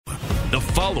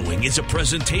following is a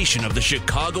presentation of the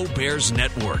Chicago Bears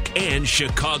Network and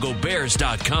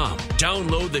ChicagoBears.com.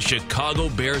 Download the Chicago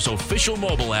Bears official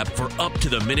mobile app for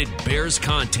up-to-the-minute Bears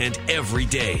content every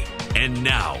day. And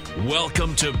now,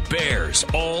 welcome to Bears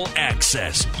All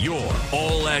Access, your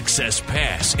all-access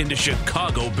pass into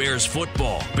Chicago Bears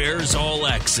football. Bears All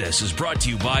Access is brought to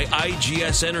you by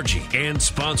IGS Energy and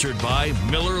sponsored by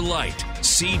Miller Lite,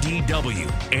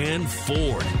 CDW, and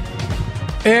Ford.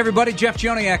 Hey everybody, Jeff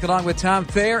Joniak along with Tom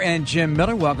Thayer and Jim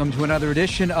Miller. Welcome to another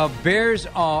edition of Bears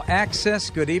All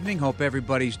Access. Good evening. Hope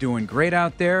everybody's doing great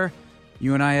out there.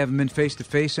 You and I haven't been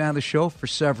face-to-face on the show for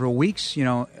several weeks. You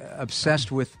know,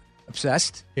 obsessed?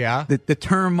 Yeah. The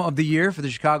term of the year for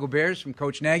the Chicago Bears from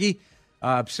Coach Nagy.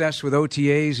 Obsessed with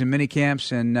OTAs and mini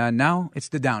camps, and now it's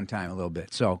the downtime a little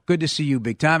bit. So good to see you,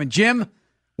 Big Tom. And Jim,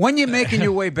 when you making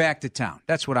your way back to town?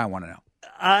 That's what I want to know.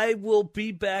 I will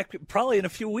be back probably in a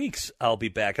few weeks. I'll be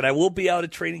back, and I will be out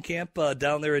at training camp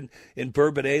down there in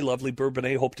Bourbonnais, lovely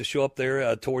Bourbonnais. Hope to show up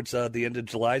there towards the end of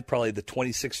July, probably the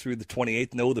 26th through the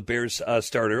 28th. No, the Bears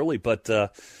start early, but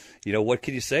you know, what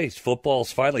can you say?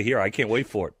 Football's finally here. I can't wait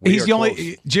for it. He's the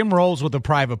only Jim rolls with a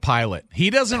private pilot. He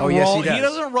doesn't roll. Yes, he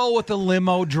doesn't roll with a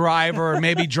limo driver or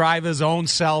maybe drive his own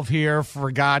self here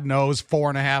for God knows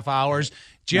 4.5 hours.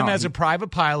 Jim has a private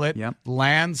pilot,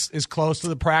 lands as close to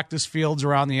the practice fields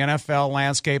around the NFL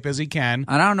landscape as he can.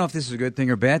 And I don't know if this is a good thing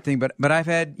or bad thing, but I've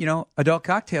had, adult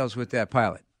cocktails with that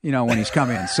pilot, when he's come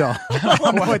in. So I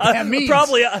don't know what that means.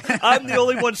 Probably I'm the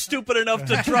only one stupid enough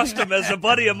to trust him as a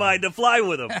buddy of mine to fly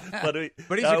with him. But he's a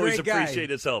great guy. I always appreciate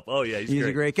his help. Oh, yeah, he's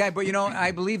a great guy. But,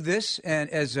 I believe this, and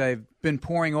as I've been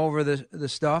poring over the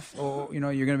stuff, you're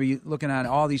going to be looking at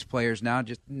all these players now,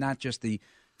 not just the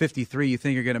 53 you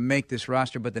think are going to make this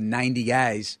roster, but the 90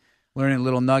 guys, learning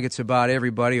little nuggets about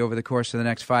everybody over the course of the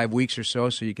next 5 weeks or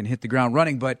so you can hit the ground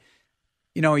running. But,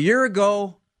 a year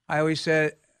ago, I always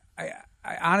said, I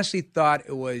honestly thought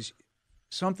it was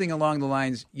something along the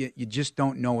lines, you just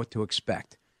don't know what to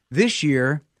expect. This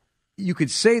year, you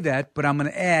could say that, but I'm going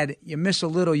to add, you miss a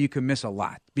little, you can miss a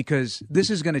lot, because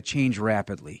this is going to change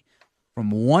rapidly. From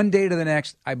one day to the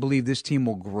next, I believe this team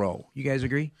will grow. You guys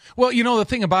agree? Well, the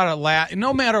thing about it,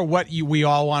 no matter what we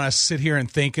all want to sit here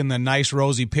and think in the nice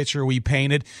rosy picture we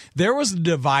painted, there was a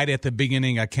divide at the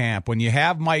beginning of camp. When you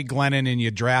have Mike Glennon and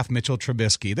you draft Mitchell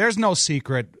Trubisky, there's no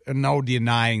secret, no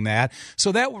denying that.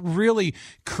 So that really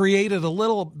created a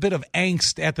little bit of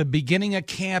angst at the beginning of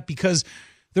camp, because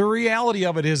the reality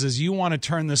of it is you want to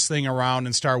turn this thing around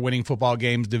and start winning football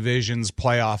games, divisions,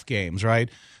 playoff games, right?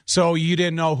 So you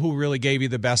didn't know who really gave you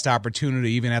the best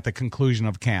opportunity even at the conclusion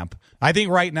of camp. I think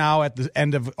right now at the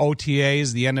end of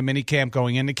OTAs, the end of minicamp,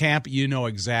 going into camp, you know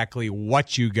exactly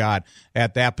what you got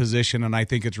at that position, and I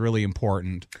think it's really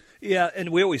important. Yeah, and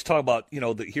we always talk about,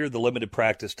 the limited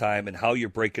practice time and how you're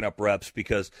breaking up reps,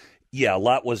 because a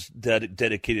lot was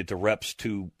dedicated to reps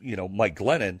to, Mike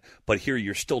Glennon, but here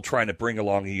you're still trying to bring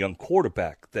along a young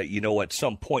quarterback that, at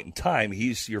some point in time,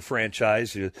 he's your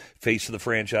franchise, your face of the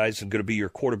franchise, and going to be your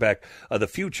quarterback of the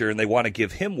future, and they want to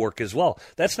give him work as well.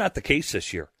 That's not the case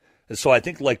this year. And so I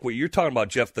think, like what you're talking about,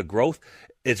 Jeff, the growth,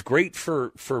 it's great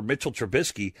for Mitchell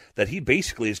Trubisky that he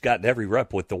basically has gotten every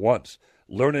rep with the ones.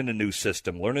 Learning a new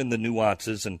system, learning the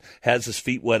nuances, and has his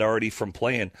feet wet already from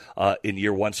playing in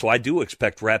year one. So I do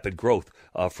expect rapid growth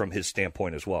from his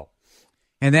standpoint as well.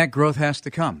 And that growth has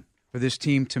to come for this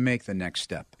team to make the next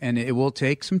step. And it will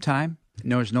take some time.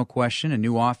 There's no question. A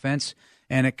new offense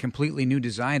and a completely new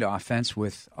designed offense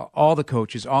with all the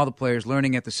coaches, all the players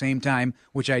learning at the same time,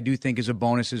 which I do think is a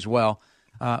bonus as well.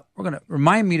 We're going to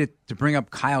remind me to bring up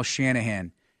Kyle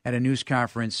Shanahan at a news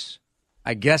conference,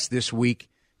 I guess this week,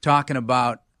 talking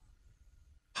about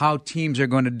how teams are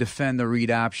going to defend the read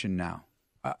option now.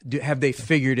 Have they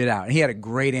figured it out? And he had a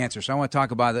great answer, so I want to talk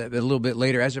about it a little bit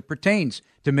later as it pertains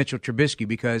to Mitchell Trubisky,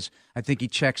 because I think he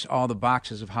checks all the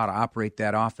boxes of how to operate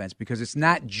that offense, because it's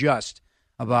not just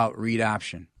about read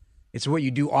option. It's what you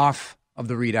do off of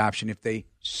the read option if they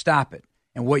stop it,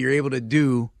 and what you're able to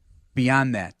do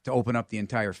beyond that to open up the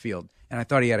entire field. And I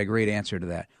thought he had a great answer to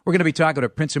that. We're going to be talking to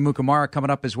Prince Amukamara coming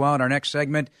up as well in our next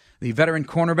segment. The veteran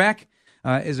cornerback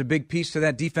is a big piece to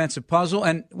that defensive puzzle.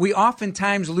 And we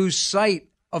oftentimes lose sight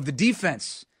of the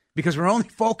defense because we're only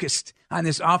focused on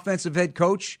this offensive head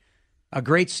coach, a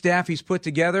great staff he's put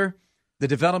together, the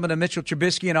development of Mitchell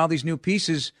Trubisky and all these new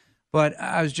pieces. But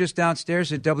I was just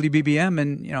downstairs at WBBM,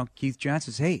 and Keith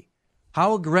Johnson says, hey,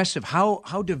 how aggressive,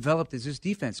 how developed is this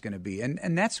defense going to be?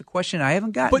 And that's a question I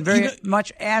haven't gotten very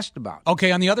much asked about.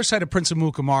 Okay, on the other side of Prince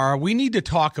Amukamara, we need to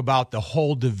talk about the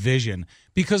whole division,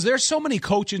 because there's so many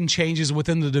coaching changes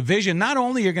within the division. Not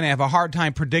only you're going to have a hard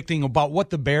time predicting about what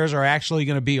the Bears are actually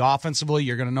going to be offensively,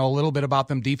 you're going to know a little bit about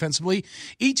them defensively.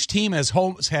 Each team has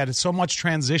had so much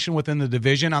transition within the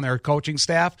division on their coaching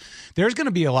staff. There's going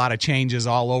to be a lot of changes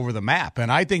all over the map,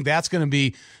 and I think that's going to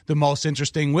be the most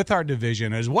interesting with our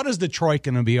division is what is Detroit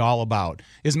going to be all about?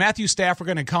 Is Matthew Stafford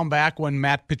going to come back when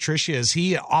Matt Patricia, is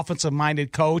he an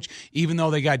offensive-minded coach, even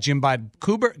though they got Jim Bob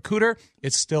Cooter?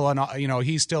 It's still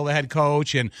he's still the head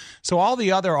coach, and so all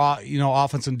the other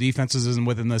offense and defenses isn't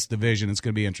within this division. It's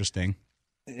going to be interesting.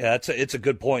 Yeah, it's a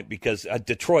good point because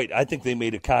Detroit, I think they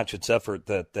made a conscious effort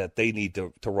that they need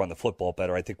to run the football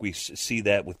better. I think we see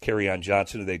that with Kerryon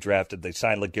Johnson, who they drafted. They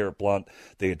signed LeGarrette Blount.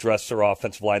 They addressed their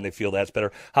offensive line. They feel that's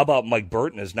better. How about Mike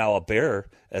Burton is now a Bear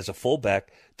as a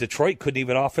fullback? Detroit couldn't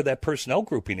even offer that personnel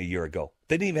grouping a year ago.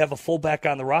 They didn't even have a fullback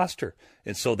on the roster.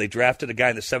 And so they drafted a guy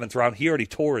in the 7th round. He already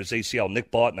tore his ACL.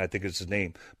 Nick Bawden, I think is his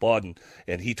name, Bawden,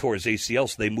 and he tore his ACL.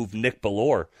 So they moved Nick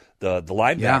Bellore, the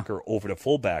linebacker, over to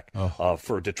fullback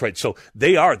for Detroit. So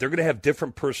they're going to have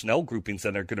different personnel groupings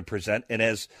that they're going to present. And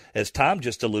as Tom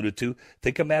just alluded to,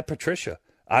 think of Matt Patricia.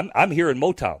 I'm here in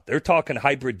Motown. They're talking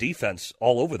hybrid defense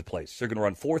all over the place. They're going to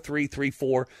run 4-3,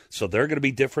 3-4. So they're going to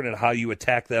be different in how you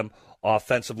attack them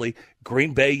offensively.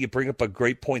 Green Bay, you bring up a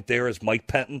great point there, is Mike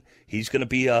Penton. He's going to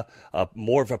be a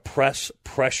more of a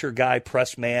pressure guy,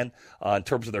 press man in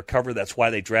terms of their cover. That's why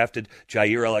they drafted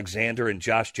Jair Alexander and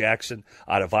Josh Jackson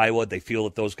out of Iowa. They feel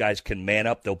that those guys can man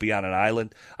up. They'll be on an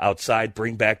island outside.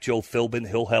 Bring back Joe Philbin.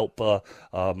 He'll help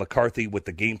McCarthy with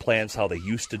the game plans, how they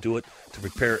used to do it to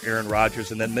prepare Aaron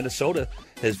Rodgers. And then Minnesota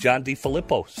has John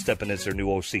DeFilippo stepping as their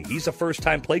new OC. He's a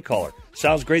first-time play caller.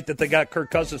 Sounds great that they got Kirk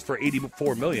Cousins for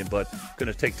 $84 million, but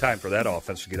going to take time for that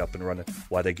offense to get up and running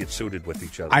while they get suited with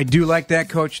each other. I do like that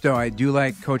coach, though. I do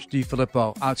like Coach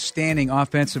DeFilippo. Outstanding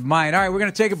offensive mind. All right, we're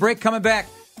going to take a break. Coming back,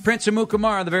 Prince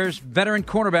Amukamara, the Bears veteran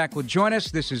cornerback, will join us.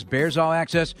 This is Bears All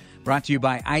Access, brought to you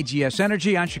by IGS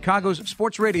Energy on Chicago's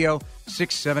Sports Radio,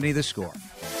 670 The Score.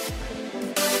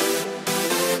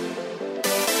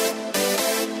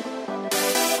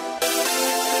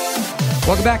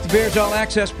 Welcome back to Bears All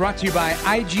Access, brought to you by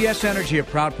IGS Energy, a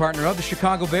proud partner of the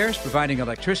Chicago Bears, providing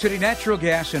electricity, natural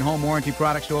gas, and home warranty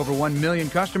products to over 1 million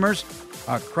customers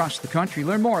across the country.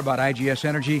 Learn more about IGS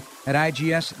Energy at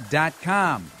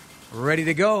IGS.com. Ready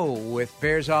to go with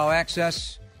Bears All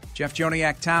Access. Jeff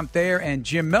Joniak, Tom Thayer, and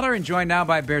Jim Miller, and joined now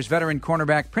by Bears veteran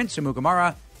cornerback Prince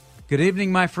Amukamara. Good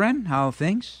evening, my friend. How are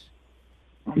things?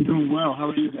 I'm doing well. How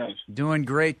are you guys? Doing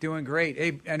great, doing great.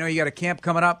 Hey, I know you got a camp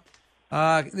coming up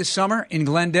this summer in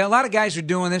Glendale. A lot of guys are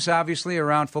doing this, obviously,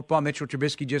 around football. Mitchell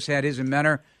Trubisky just had his in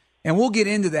Mentor. And we'll get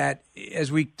into that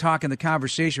as we talk in the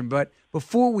conversation. But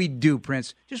before we do,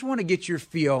 Prince, just want to get your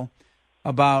feel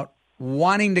about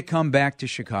wanting to come back to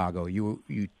Chicago.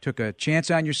 You took a chance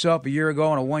on yourself a year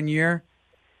ago in a 1 year.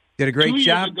 Did a great job. 2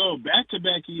 years ago,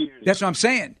 back-to-back years. That's what I'm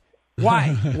saying.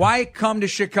 Why? Why come to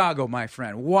Chicago, my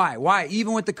friend? Why? Why?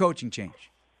 Even with the coaching change?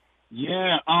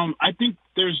 Yeah, I think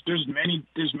there's many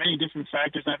different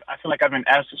factors. I feel like I've been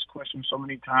asked this question so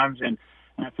many times, and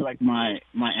I feel like my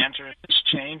answer has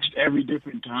changed every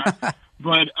different time.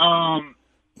 but I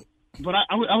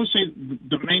would say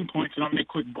the main points, and I'll make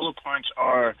quick bullet points,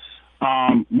 are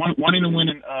wanting to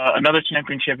win another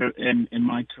championship in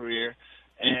my career,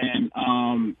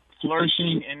 and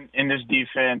flourishing in this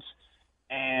defense.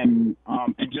 And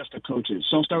just the coaches.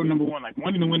 So I'll start with number one, like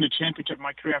wanting to win the championship in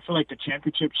my career. I feel like the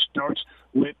championship starts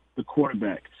with the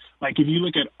quarterback. Like if you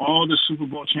look at all the Super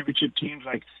Bowl championship teams,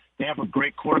 like they have a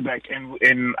great quarterback,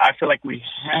 and I feel like we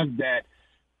have that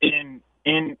in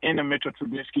a Mitchell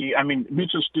Trubisky. I mean,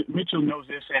 Mitchell knows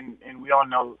this, and we all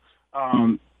know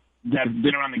that have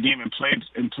been around the game and played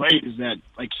is that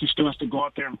like he still has to go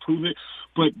out there and prove it.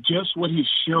 But just what he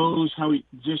shows, how he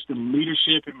just the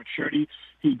leadership and maturity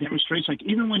he demonstrates. Like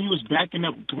even when he was backing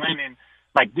up Glennon,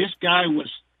 like this guy was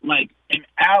like an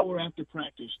hour after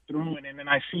practice throwing, and then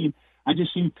I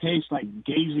just seen Pace like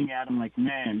gazing at him like,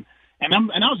 man. And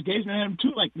I was gazing at him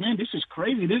too, like, man, this is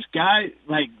crazy. This guy,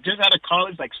 like, just out of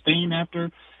college, like staying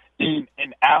after an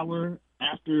hour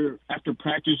after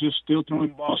practice, just still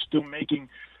throwing balls, still making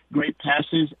great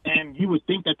passes. And you would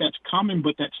think that that's common,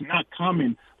 but that's not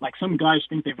common. Like some guys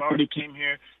think they've already came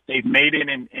here, they've made it,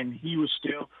 and he was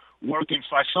still working.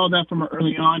 So I saw that from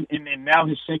early on, and then now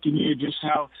his second year, just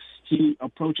how he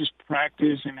approaches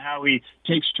practice and how he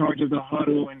takes charge of the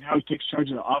huddle and how he takes charge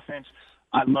of the offense.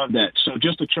 I love that. So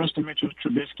just to trust in Mitchell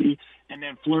Trubisky and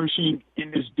then flourishing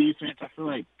in this defense, I feel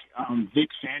like Vic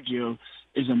Fangio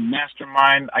is a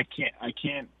mastermind. I can't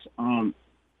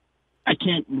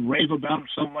rave about him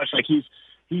so much. Like he's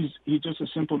just a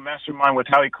simple mastermind with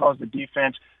how he calls the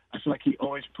defense, I feel like he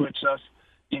always puts us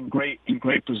in great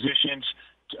positions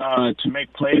to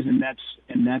make plays, and that's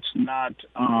not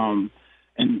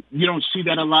and you don't see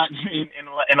that a lot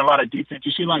in a lot of defense.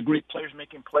 You see a lot of great players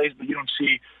making plays, but you don't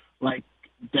see like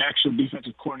the actual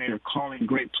defensive coordinator calling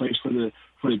great plays for the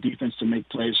defense to make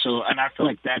plays. So, and I feel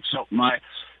like that's helped my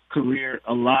career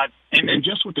a lot. And then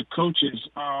just with the coaches,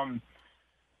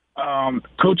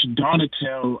 Coach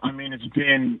Donatel, I mean, it's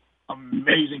been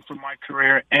amazing for my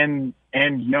career and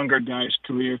younger guys'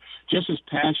 career. Just his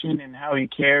passion and how he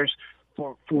cares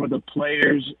for the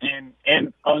players and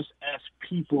us as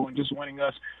people, and just wanting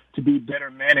us to be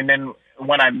better men. And then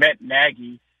when I met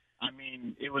Nagy, I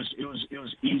mean, it was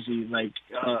easy. Like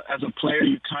as a player,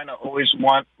 you kind of always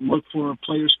look for a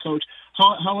player's coach.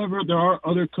 However, there are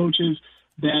other coaches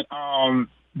that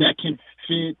can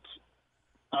fit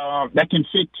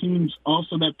teams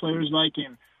also that players like,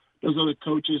 and those other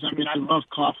coaches. I mean, I love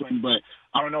Coughlin, but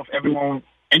I don't know if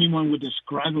anyone would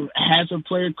describe him as a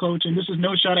player coach. And this is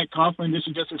no shot at Coughlin. This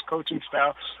is just his coaching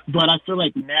style. But I feel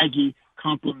like Nagy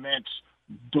complements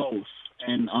both,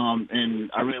 and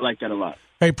I really like that a lot.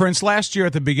 Hey, Prince, last year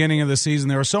at the beginning of the season,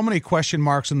 there were so many question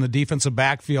marks in the defensive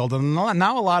backfield, and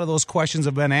now a lot of those questions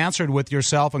have been answered with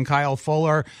yourself and Kyle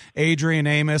Fuller, Adrian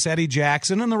Amos, Eddie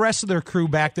Jackson, and the rest of their crew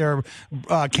back there,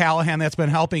 Callahan, that's been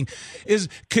helping.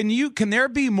 Can there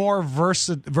be more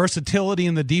versatility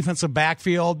in the defensive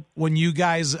backfield when you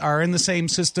guys are in the same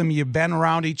system, you've been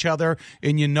around each other,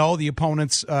 and you know the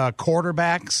opponent's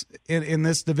quarterbacks in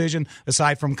this division,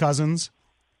 aside from Cousins?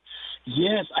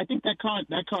 Yes, I think that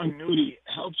continuity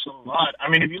helps a lot. I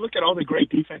mean, if you look at all the great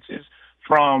defenses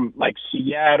from like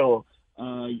Seattle,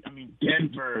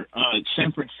 Denver,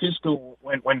 San Francisco,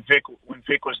 when Vic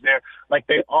was there, like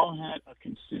they all had a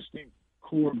consistent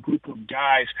core group of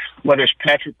guys, whether it's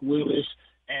Patrick Willis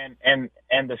and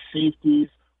the safeties,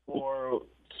 or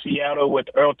Seattle with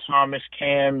Earl Thomas,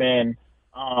 Cam, and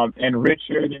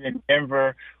Richard, and in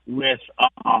Denver with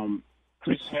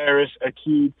Chris Harris,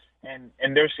 Akeem, and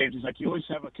their safeties. Like, you always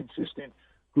have a consistent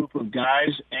group of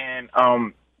guys, and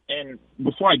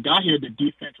before I got here, the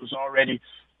defense was already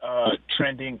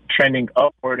trending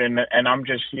upward, and I'm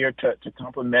just here to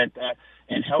complement that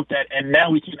and help that. And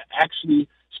now we can actually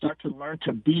start to learn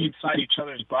to be inside each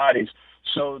other's bodies.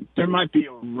 So there might be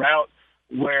a route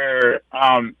where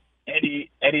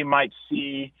Eddie might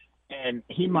see, and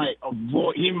he might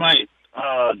go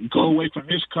away from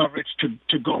his coverage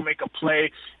to go make a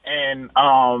play and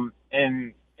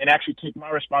actually take my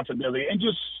responsibility, and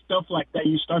just stuff like that.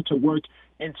 You start to work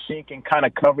in sync and kind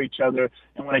of cover each other.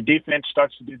 And when a defense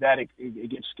starts to do that, it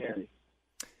gets scary.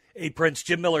 Hey, Prince,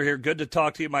 Jim Miller here. Good to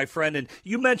talk to you, my friend. And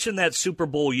you mentioned that Super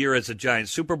Bowl year as a Giant,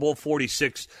 Super Bowl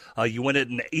 46. You win it,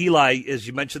 and Eli, as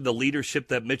you mentioned, the leadership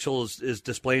that Mitchell is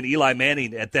displaying. Eli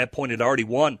Manning, at that point, had already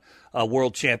won a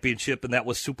world championship, and that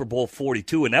was Super Bowl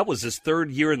 42. And that was his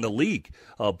third year in the league,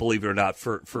 believe it or not,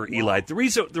 for Eli. The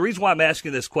reason why I'm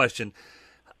asking this question,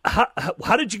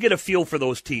 how did you get a feel for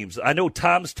those teams? I know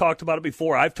Tom's talked about it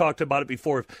before. I've talked about it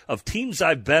before, of teams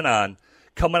I've been on,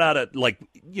 coming out of, like,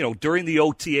 you know, during the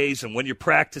OTAs and when you're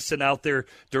practicing out there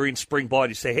during spring ball, and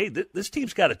you say, hey, this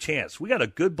team's got a chance. We got a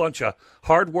good bunch of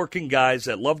hardworking guys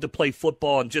that love to play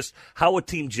football, and just how a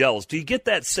team gels. Do you get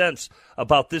that sense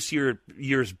about this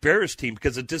year's Bears team?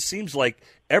 Because it just seems like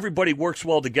everybody works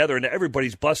well together and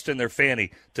everybody's busting their fanny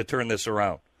to turn this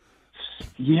around.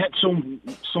 Yeah, so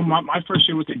my first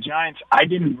year with the Giants, I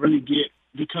didn't really get,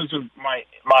 because of my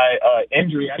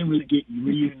injury, I didn't really get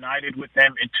reunited with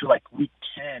them until like week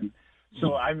 10.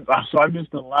 So I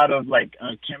missed a lot of like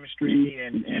chemistry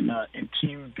and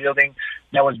team building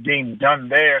that was being done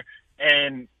there.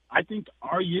 And I think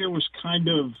our year was kind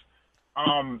of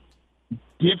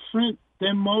different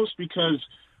than most, because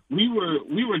we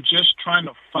were just trying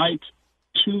to fight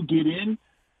to get in.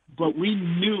 But we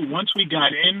knew once we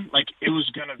got in, like, it was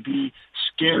going to be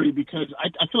scary, because I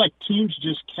feel like teams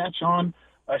just catch on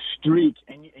a streak,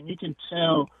 and you can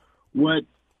tell what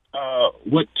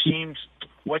teams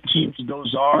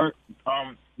those are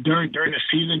during the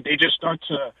season. They just start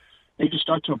to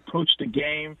approach the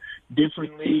game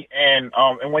differently, and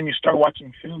when you start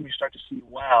watching film, you start to see,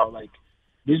 wow, like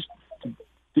this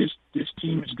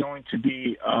team is going to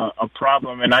be a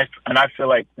problem, and I feel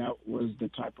like that was the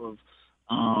type of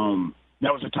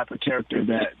character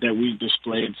that we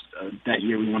displayed that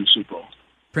year we won the Super Bowl.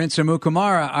 Prince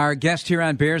Amukamara, our guest here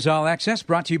on Bears All Access,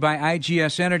 brought to you by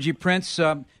IGS Energy. Prince,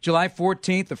 July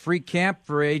 14th, a free camp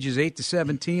for ages 8 to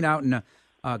 17 out in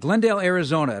Glendale,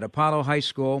 Arizona at Apollo High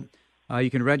School. You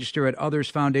can register at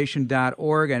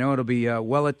othersfoundation.org. I know it'll be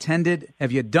well attended.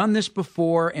 Have you done this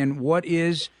before, and what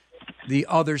is the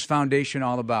Others Foundation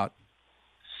all about?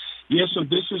 Yeah, so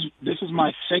this is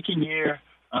my second year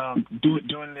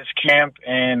doing this camp,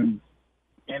 and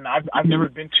I've never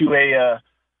been to a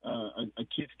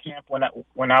kids camp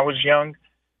when I was young,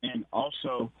 and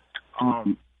also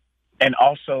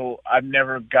I've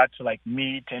never got to like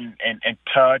meet and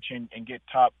touch and get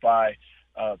taught by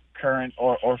current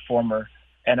or former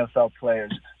NFL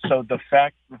players. So the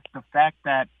fact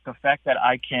that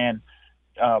I can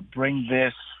bring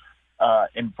this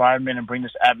environment and bring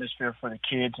this atmosphere for the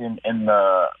kids in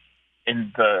the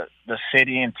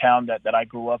city and town that I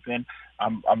grew up in,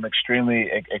 I'm extremely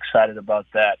excited about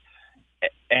that.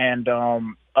 And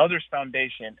Others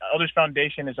Foundation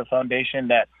is a foundation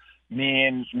that me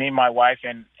and my wife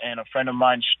and a friend of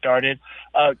mine started.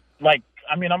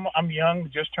 I'm young,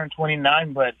 just turned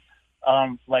 29, but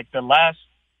the last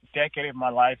decade of my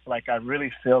life, I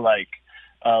really feel like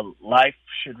life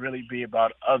should really be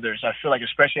about others. I feel like,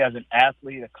 especially as an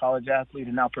athlete, a college athlete,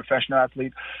 and now professional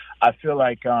athlete, I feel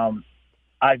like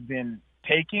I've been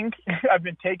taking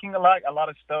a lot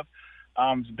of stuff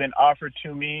has been offered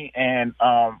to me, and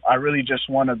I really just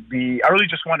want to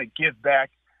give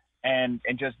back and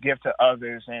just give to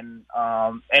others, and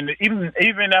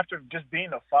even after just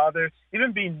being a father,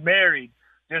 even being married,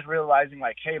 just realizing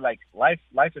hey,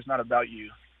 life is not about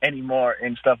you anymore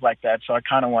and stuff like that. So I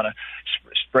kind of want to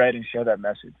spread and share that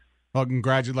message. Well,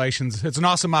 congratulations. It's an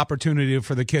awesome opportunity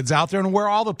for the kids out there and where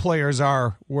all the players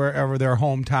are, wherever their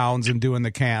hometowns, and doing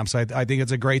the camps. I think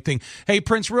it's a great thing. Hey,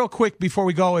 Prince, real quick before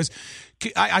we go,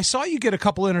 I saw you get a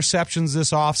couple interceptions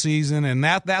this offseason, and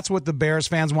that's what the Bears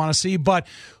fans want to see. But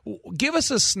give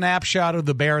us a snapshot of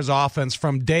the Bears offense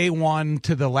from day one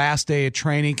to the last day of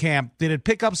training camp. Did it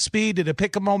pick up speed? Did it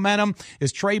pick up momentum?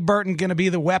 Is Trey Burton going to be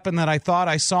the weapon that I thought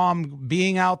I saw him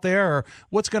being out there? Or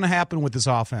what's going to happen with this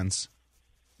offense?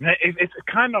 It's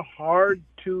kind of hard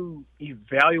to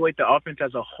evaluate the offense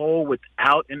as a whole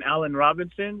without an Allen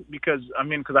Robinson because I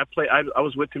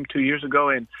was with him 2 years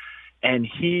ago, and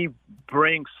he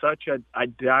brings such a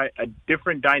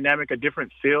different dynamic, a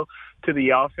different feel to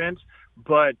the offense.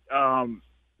 But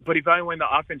evaluating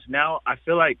the offense now, I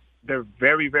feel like they're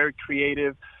very, very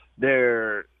creative.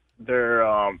 They're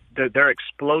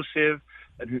explosive.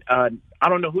 I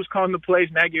don't know who's calling the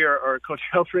plays, Nagy or Coach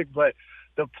Helfrich, but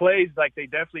the plays, they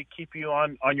definitely keep you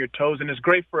on your toes, and it's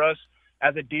great for us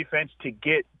as a defense to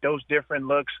get those different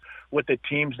looks with the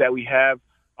teams that we have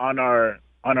on our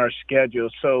schedule.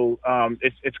 So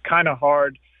it's kind of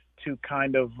hard to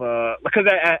because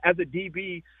as a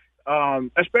DB,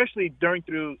 especially going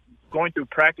through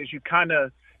practice, you kind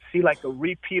of see a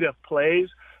repeat of plays,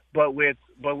 but with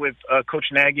Coach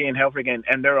Nagy and Helfrich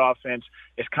and their offense,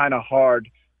 it's kind of hard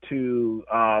to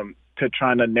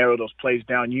trying to narrow those plays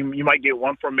down. You might get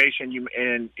one formation,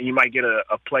 and you might get a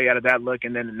play out of that look,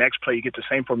 and then the next play you get the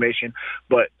same formation,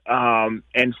 but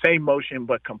and same motion,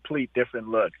 but complete different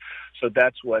look. So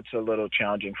that's what's a little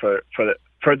challenging for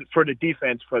the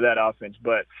defense for that offense.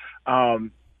 But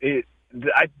they're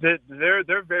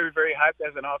very, very hyped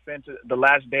as an offense. The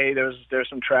last day there's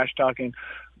some trash talking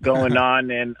going on,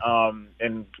 and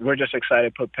we're just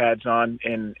excited to put pads on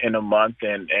in a month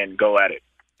and go at it.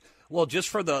 Well, just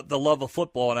for the love of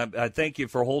football, and I thank you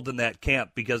for holding that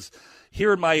camp, because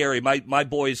here in my area, my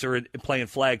boys are playing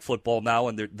flag football now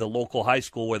in the local high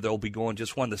school where they'll be going,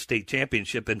 just won the state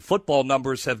championship, and football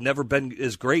numbers have never been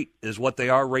as great as what they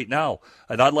are right now.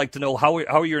 And I'd like to know how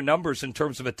are your numbers in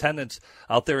terms of attendance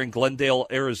out there in Glendale,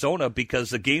 Arizona, because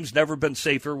the game's never been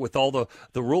safer with all the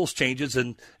rules changes,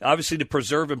 and obviously to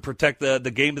preserve and protect the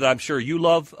game that I'm sure you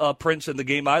love, Prince, and the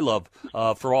game I love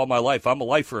for all my life. I'm a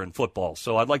lifer in football,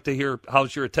 so I'd like to hear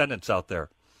how's your attendance out there.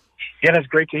 Yeah, that's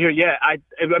great to hear. Yeah, I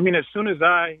mean, as soon as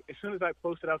I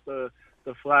posted out the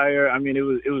flyer, I mean, it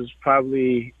was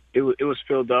probably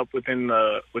filled up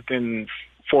within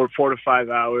 4 to 5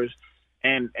 hours,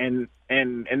 and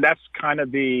that's kind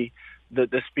of the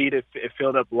speed it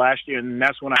filled up last year, and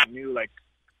that's when I knew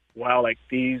wow,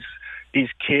 these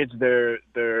kids they're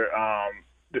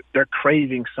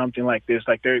craving something like this,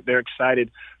 they're excited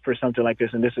for something like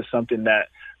this, and this is something that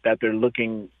they're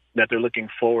looking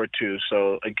forward to.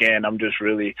 So again, I'm just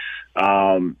really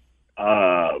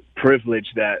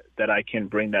privileged that I can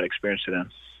bring that experience to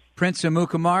them. Prince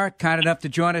Amukamara, kind enough to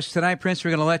join us tonight. Prince,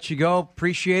 we're going to let you go.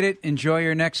 Appreciate it. Enjoy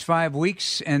your next 5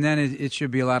 weeks, and then it should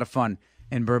be a lot of fun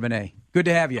in Bourbonnais. Good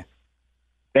to have you.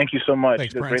 Thank you so much.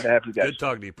 Thanks, it's great to have you guys. Good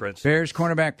talking to you, Prince. Bears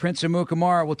cornerback Prince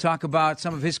Amukamara. We'll talk about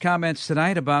some of his comments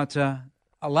tonight about a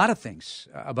lot of things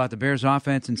about the Bears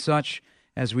offense and such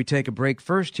as we take a break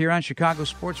first here on Chicago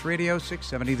Sports Radio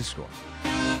 670 The Score.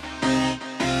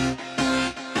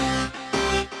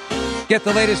 Get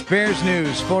the latest Bears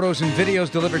news, photos, and videos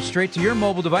delivered straight to your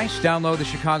mobile device. Download the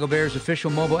Chicago Bears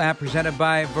official mobile app presented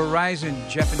by Verizon.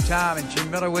 Jeff and Tom and Jim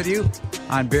Miller with you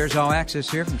on Bears All Access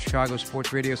here from Chicago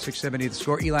Sports Radio 670 The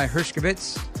Score. Eli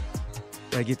Hershkovitz.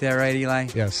 Did I get that right, Eli?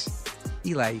 Yes.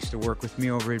 Eli used to work with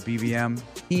me over at BBM.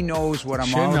 He knows what I'm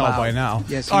Should all know about. by now.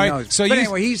 Yes, he All right, knows. so but you-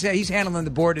 anyway, he's handling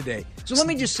the board today. So let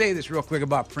me just say this real quick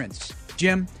about Prince.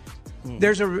 Jim,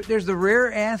 there's the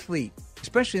rare athlete,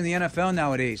 especially in the NFL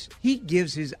nowadays. He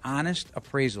gives his honest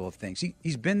appraisal of things.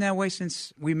 He's been that way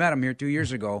since we met him here 2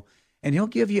 years ago, and he'll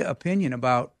give you opinion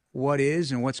about what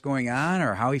is and what's going on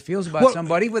or how he feels about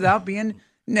somebody without being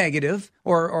negative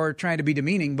or trying to be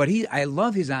demeaning, but I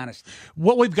love his honesty.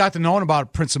 What we've got to know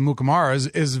about Prince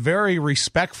Amukamara is very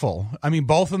respectful. I mean,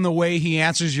 both in the way he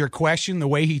answers your question, the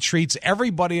way he treats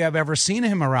everybody I've ever seen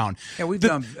him around. Yeah, we've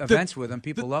done events with him.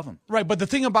 People love him. Right, but the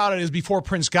thing about it is before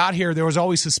Prince got here, there was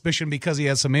always suspicion because he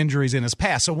had some injuries in his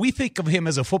past. So we think of him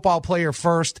as a football player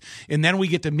first, and then we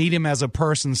get to meet him as a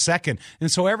person second.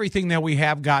 And so everything that we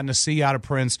have gotten to see out of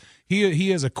Prince,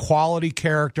 he is a quality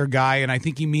character guy, and I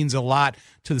think he means a lot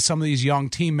to some of these young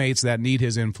teammates that need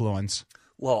his influence.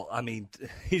 Well, I mean,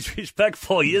 he's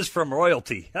respectful. He is from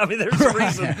royalty. I mean, there's a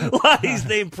reason why he's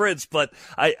named Prince. But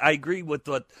I agree with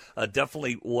what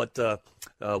definitely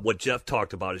what Jeff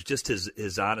talked about is just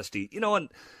his honesty. You know, and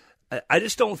I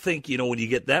just don't think, you know, when you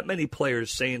get that many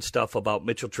players saying stuff about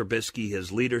Mitchell Trubisky,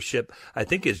 his leadership, I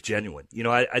think is genuine. You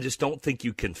know, I just don't think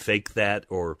you can fake that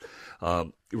or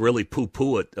really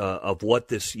poo-poo it of what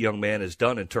this young man has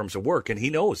done in terms of work. And he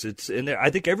knows it's in there. I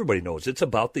think everybody knows it's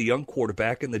about the young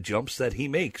quarterback and the jumps that he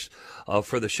makes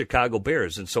for the Chicago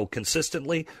Bears. And so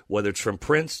consistently, whether it's from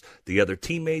Prince, the other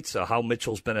teammates, how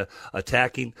Mitchell's been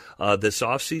attacking this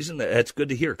offseason, that's good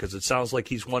to hear because it sounds like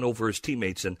he's won over his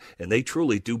teammates and they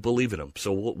truly do believe in him.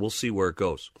 So we'll see where it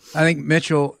goes. I think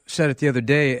Mitchell said it the other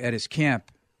day at his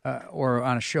camp. Or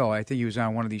on a show. I think he was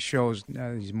on one of these shows,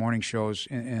 these morning shows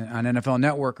on NFL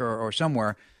Network or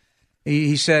somewhere.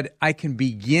 He said, I can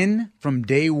begin from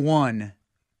day one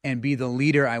and be the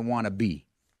leader I want to be.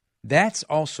 That's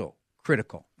also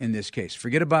critical in this case.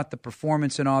 Forget about the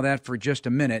performance and all that for just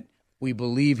a minute. We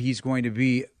believe he's going to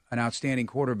be an outstanding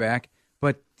quarterback,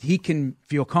 but he can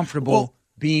feel comfortable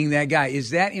being that guy. Is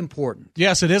that important?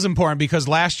 Yes, it is important because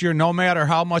last year, no matter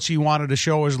how much he wanted to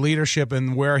show his leadership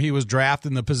and where he was drafted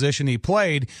and the position he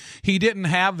played, he didn't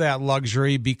have that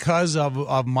luxury because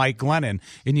of Mike Glennon.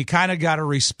 And you kind of got to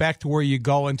respect where you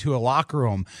go into a locker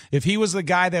room. If he was the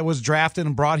guy that was drafted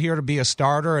and brought here to be a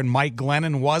starter and Mike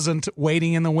Glennon wasn't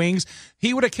waiting in the wings,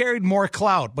 he would have carried more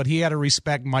clout, but he had to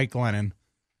respect Mike Glennon.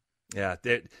 Yeah,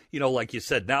 you know, like you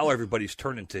said, now everybody's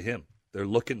turning to him. They're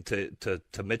looking to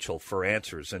Mitchell for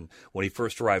answers, and when he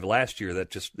first arrived last year, that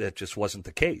just wasn't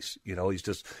the case. You know,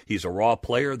 he's a raw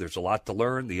player. There's a lot to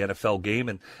learn, the NFL game,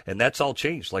 and that's all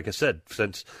changed. Like I said,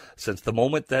 since the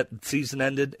moment that season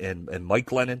ended and Mike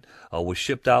Glennon was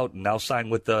shipped out and now signed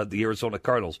with the Arizona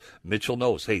Cardinals, Mitchell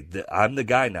knows, hey, I'm the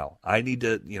guy now. I need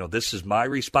to, you know, this is my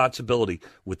responsibility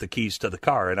with the keys to the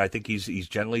car, and I think he's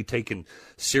generally taken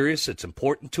serious. It's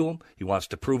important to him. He wants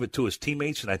to prove it to his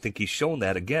teammates, and I think he's shown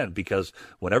that again because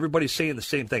when everybody's saying the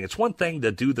same thing, it's one thing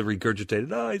to do the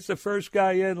regurgitated, oh, he's the first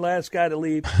guy in, last guy to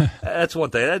leave. That's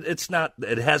one thing. It's not.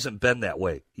 It hasn't been that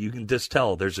way. You can just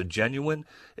tell there's a genuine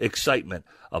excitement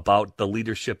about the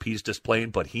leadership he's displaying,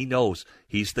 but he knows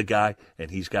he's the guy and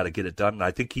he's got to get it done. And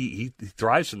I think he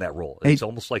thrives in that role. It's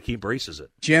almost like he embraces it.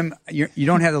 Jim, you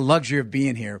don't have the luxury of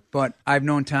being here, but I've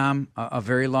known Tom a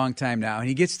very long time now, and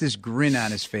he gets this grin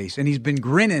on his face, and he's been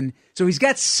grinning, so he's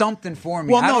got something for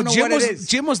me. Well, I don't know what it is.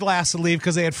 Jim was last to leave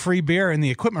because they had free beer in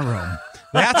the equipment room.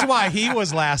 That's why he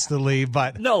was last to leave.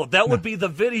 But no, that would be the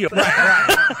video.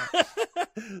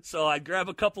 So I'd grab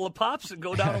a couple of pops and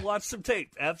go down and watch some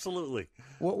tape. Absolutely.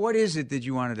 What is it that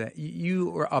you wanted to?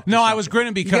 You were up. No, I was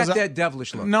grinning because you got that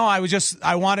devilish look. No,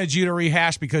 I wanted you to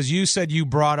rehash because you said you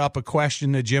brought up a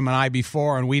question to Jim and I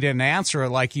before, and we didn't answer it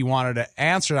like you wanted to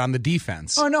answer it on the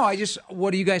defense. Oh no,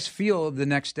 what do you guys feel the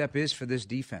next step is for this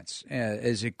defense?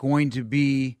 Is it going to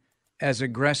be as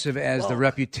aggressive as the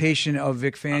reputation of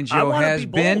Vic Fangio has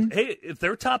been? Hey, if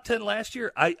they're top 10 last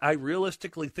year, I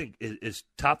realistically think is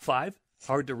top 5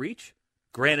 hard to reach.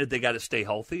 Granted, they got to stay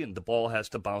healthy and the ball has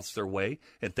to bounce their way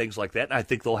and things like that. And I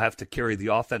think they'll have to carry the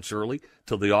offense early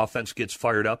till the offense gets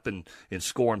fired up and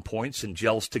scoring points and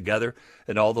gels together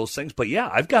and all those things. But yeah,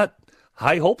 I've got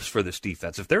high hopes for this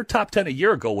defense. If they're top 10 a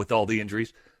year ago with all the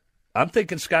injuries, I'm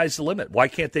thinking sky's the limit. Why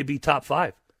can't they be top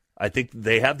 5? I think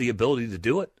they have the ability to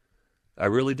do it. I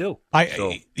really do.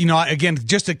 Again,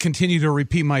 just to continue to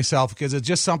repeat myself, because it's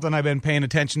just something I've been paying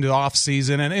attention to off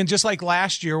season, and just like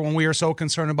last year when we were so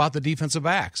concerned about the defensive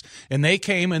backs, and they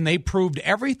came and they proved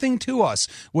everything to us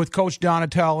with Coach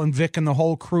Donatel and Vic and the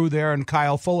whole crew there and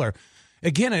Kyle Fuller.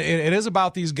 Again, it is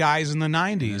about these guys in the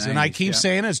 90s. And I keep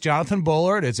saying it's Jonathan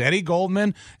Bullard, it's Eddie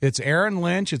Goldman, it's Aaron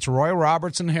Lynch, it's Roy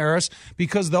Robertson Harris,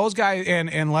 because those guys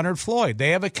and Leonard Floyd, they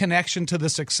have a connection to the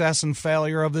success and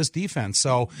failure of this defense.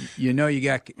 So you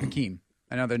got Akeem.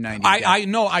 Another 90s. I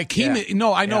know Akeem. Yeah.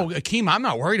 No, I know Akeem. I'm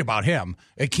not worried about him.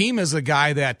 Akeem is a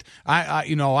guy that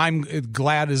I'm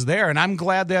glad is there, and I'm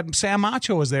glad that Sam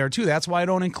Macho is there too. That's why I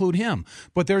don't include him.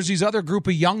 But there's these other group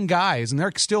of young guys, and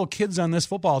they're still kids on this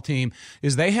football team.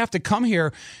 Is they have to come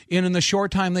here, and in the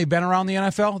short time they've been around the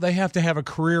NFL, they have to have a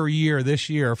career year this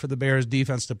year for the Bears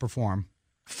defense to perform.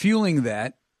 Fueling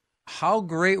that, how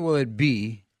great will it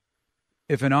be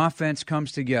if an offense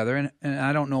comes together, and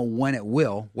I don't know when it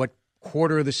will, what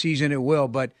quarter of the season it will,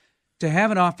 but to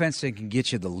have an offense that can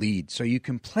get you the lead so you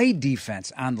can play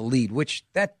defense on the lead, which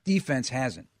that defense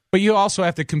hasn't. But you also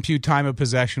have to compute time of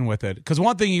possession with it, because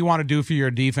one thing you want to do for your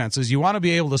defense is you want to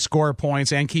be able to score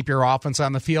points and keep your offense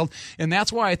on the field, and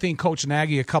that's why I think Coach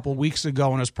Nagy a couple weeks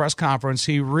ago in his press conference,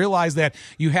 he realized that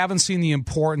you haven't seen the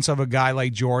importance of a guy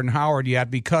like Jordan Howard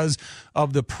yet because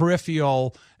of the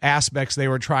peripheral aspects they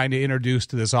were trying to introduce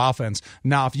to this offense.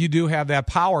 Now, if you do have that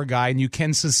power guy and you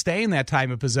can sustain that time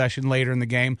of possession later in the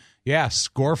game,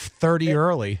 score 30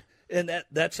 early. And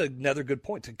that's another good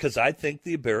point, because I think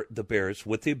the Bears,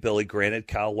 with the ability, granted,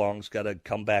 Kyle Long's got to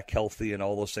come back healthy and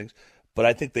all those things, but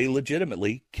I think they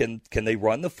legitimately can they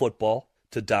run the football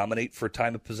to dominate for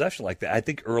time of possession like that. I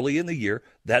think early in the year,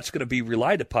 that's going to be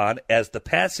relied upon as the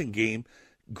passing game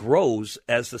grows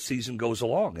as the season goes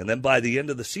along. And then by the end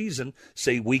of the season,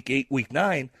 say week 8, week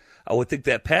 9, I would think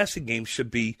that passing game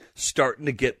should be starting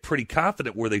to get pretty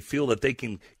confident where they feel that they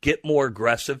can get more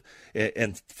aggressive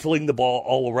and fling the ball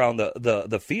all around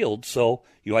the field. So,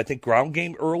 I think ground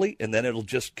game early, and then it'll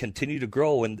just continue to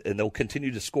grow, and they'll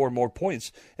continue to score more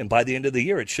points. And by the end of the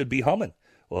year, it should be humming.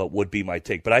 Well, would be my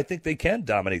take. But I think they can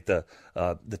dominate the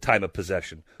time of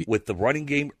possession with the running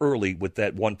game early with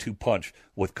that 1-2 punch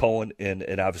with Cohen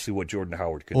and obviously what Jordan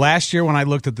Howard could do. Last year when I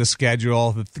looked at the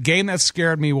schedule, the game that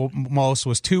scared me most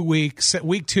was 2 weeks,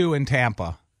 week 2 in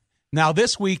Tampa. Now,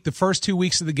 this week, the first 2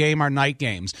 weeks of the game are night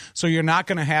games, so you're not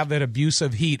going to have that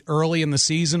abusive heat early in the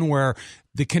season where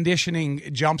the conditioning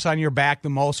jumps on your back the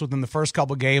most within the first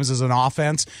couple games as an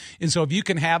offense. And so if you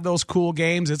can have those cool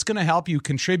games, it's going to help you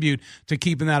contribute to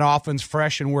keeping that offense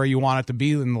fresh and where you want it to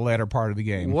be in the latter part of the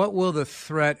game. What will the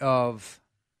threat of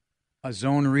a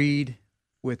zone read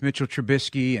with Mitchell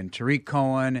Trubisky and Tariq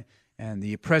Cohen and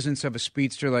the presence of a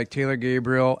speedster like Taylor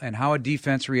Gabriel and how a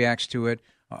defense reacts to it,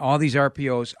 all these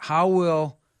RPOs, how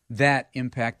will that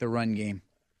impact the run game?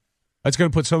 It's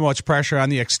going to put so much pressure on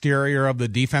the exterior of the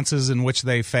defenses in which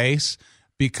they face,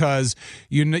 because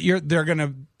they're going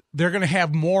to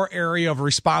have more area of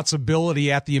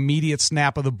responsibility at the immediate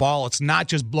snap of the ball. It's not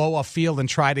just blow off field and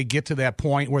try to get to that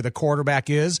point where the quarterback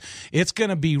is. It's going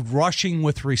to be rushing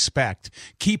with respect,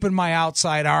 keeping my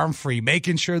outside arm free,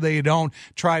 making sure they don't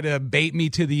try to bait me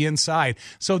to the inside.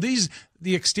 So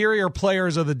the exterior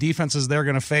players of the defenses they're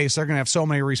going to face, they're going to have so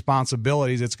many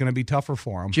responsibilities, it's going to be tougher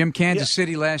for them. Jim, Kansas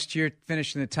City last year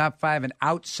finished in the top 5 in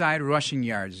outside rushing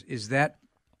yards. Is that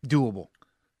doable?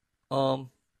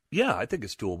 Yeah, I think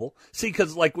it's doable. See,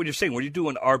 because like what you're saying, when you're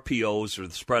doing RPOs or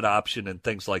the spread option and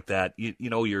things like that,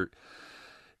 you're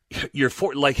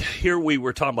like here we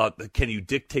were talking about, can you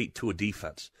dictate to a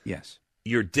defense? Yes.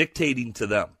 You're dictating to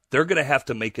them. They're going to have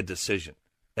to make a decision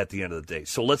at the end of the day.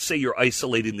 So let's say you're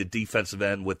isolating the defensive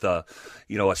end with a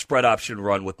spread option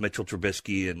run with Mitchell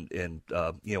Trubisky and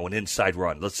an inside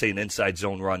run. Let's say an inside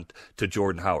zone run to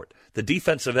Jordan Howard. The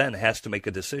defensive end has to make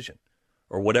a decision,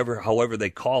 or however they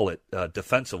call it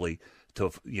defensively,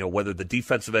 to whether the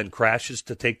defensive end crashes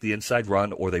to take the inside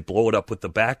run or they blow it up with the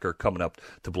backer coming up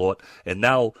to blow it. And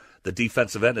now the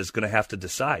defensive end is going to have to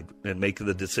decide and make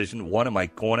the decision. One, am I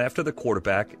going after the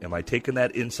quarterback? Am I taking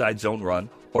that inside zone run?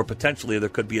 Or potentially there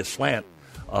could be a slant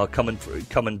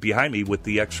coming behind me with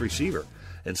the X receiver.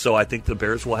 And so I think the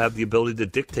Bears will have the ability to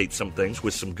dictate some things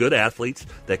with some good athletes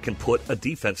that can put a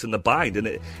defense in the bind.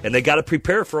 And they got to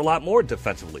prepare for a lot more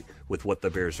defensively with what the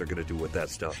Bears are going to do with that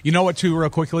stuff. You know what, too, real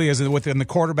quickly, is within the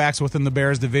quarterbacks within the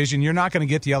Bears division, you're not going to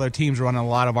get the other teams running a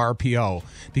lot of RPO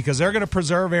because they're going to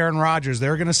preserve Aaron Rodgers.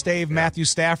 They're going to stave Matthew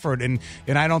Stafford. And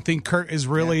I don't think Kurt is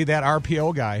really that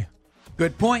RPO guy.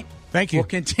 Good point. Thank you. We'll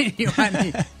continue on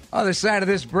the other side of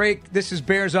this break. This is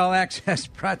Bears All Access,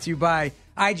 brought to you by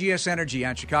IGS Energy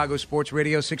on Chicago Sports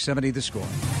Radio 670 The Score.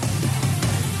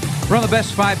 Run the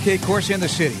best 5K course in the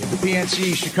city at the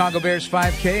PNC Chicago Bears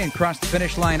 5K and cross the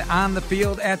finish line on the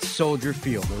field at Soldier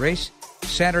Field. The race,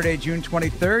 Saturday, June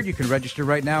 23rd. You can register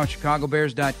right now at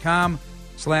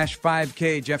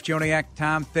chicagobears.com/5K. Jeff Joniak,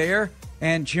 Tom Thayer,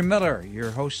 and Jim Miller,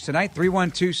 your hosts tonight.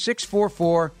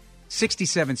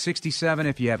 312-644-6767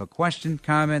 if you have a question,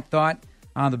 comment, thought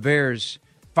on the Bears.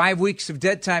 5 weeks of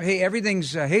dead time. Hey,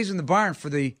 everything's haze in the barn for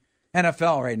the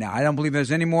NFL right now. I don't believe there's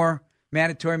any more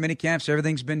mandatory minicamps.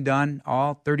 Everything's been done.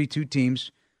 All 32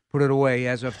 teams put it away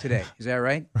as of today. Is that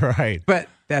right? Right. But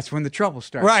that's when the trouble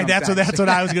starts. Right. Sometimes. That's what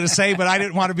I was going to say, but I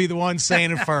didn't want to be the one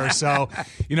saying it first. So, but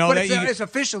it's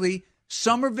officially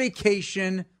summer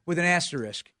vacation with an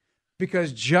asterisk,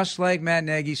 because just like Matt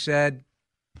Nagy said,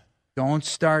 don't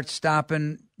start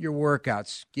stopping your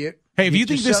workouts. Hey, if you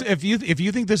think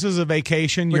this is a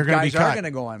vacation, you're going to be cut. Guys are going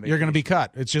to go on vacation. You're going to be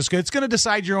cut. It's going to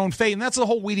decide your own fate, and that's the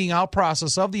whole weeding out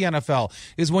process of the NFL.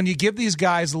 Is when you give these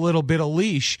guys a little bit of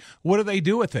leash, what do they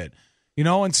do with it?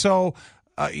 And so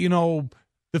the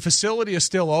facility is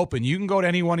still open. You can go to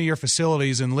any one of your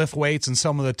facilities and lift weights in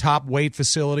some of the top weight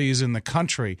facilities in the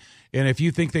country. And if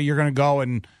you think that you're going to go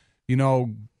and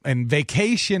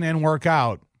vacation and work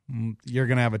out, you're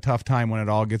going to have a tough time when it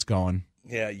all gets going.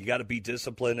 Yeah, you got to be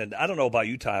disciplined. And I don't know about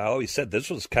you, Ty. I always said this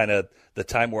was kind of the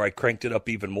time where I cranked it up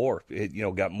even more.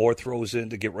 Got more throws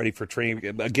in to get ready for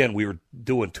training. Again, we were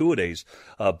doing two-a-days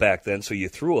back then, so you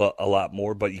threw a lot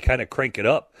more, but you kind of crank it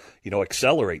up.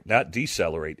 Accelerate, not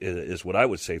decelerate, is what I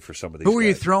would say for some of these Who were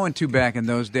you guys. throwing to back in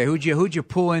those days? Who'd you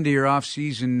pull into your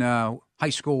off-season high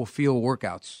school field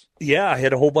workouts? Yeah, I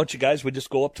had a whole bunch of guys. We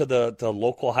just go up to the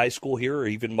local high school here, or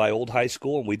even my old high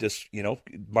school, and we just,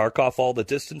 mark off all the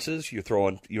distances. You're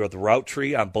throwing, the route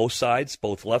tree on both sides,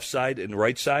 both left side and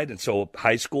right side. And so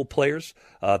high school players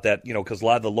because a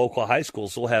lot of the local high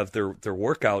schools will have their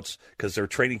workouts because their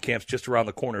training camp's just around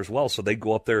the corner as well. So they'd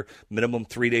go up there minimum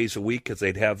 3 days a week because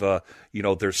they'd have,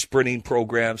 their sprinting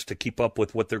programs to keep up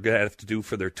with what they're going to have to do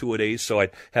for their two-a-days. So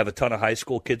I'd have a ton of high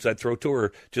school kids I'd throw to,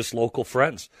 or just local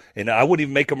friends. And I wouldn't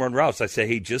even make them run routes. I say,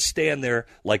 hey, just stand there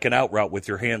like an out route with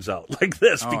your hands out like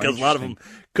this, because a lot of them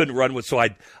couldn't run with. So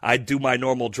I'd do my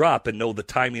normal drop and know the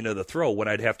timing of the throw when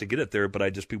I'd have to get it there, but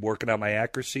I'd just be working on my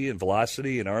accuracy and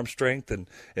velocity and arm strength and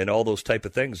all those type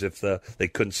of things if they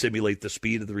couldn't simulate the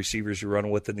speed of the receivers you're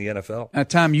running with in the NFL.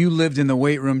 Tom, you lived in the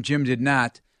weight room. Jim did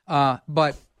not.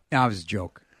 But that was a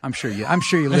joke. I'm sure you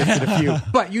lifted a few,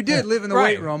 but you did live in the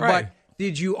weight room. Right. But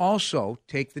did you also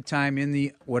take the time in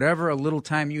the a little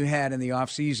time you had in the off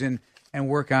season and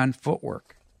work on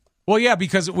footwork? Well, yeah,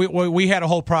 because we had a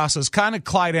whole process. Kind of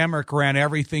Clyde Emmerich ran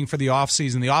everything for the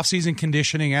offseason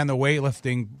conditioning and the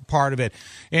weightlifting part of it.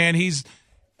 And he's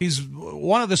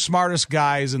one of the smartest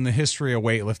guys in the history of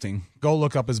weightlifting. Go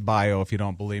look up his bio if you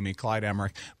don't believe me, Clyde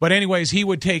Emmerich. But anyways, he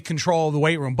would take control of the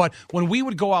weight room. But when we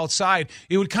would go outside,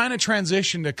 it would kind of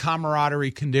transition to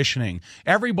camaraderie conditioning.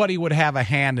 Everybody would have a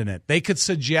hand in it. They could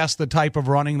suggest the type of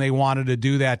running they wanted to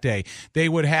do that day. They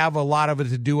would have a lot of it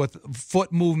to do with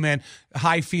foot movement,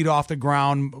 high feet off the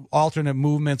ground, alternate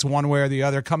movements one way or the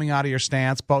other, coming out of your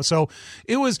stance. So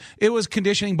it was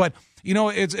conditioning, but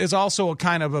it's also a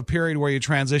kind of a period where you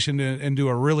transition into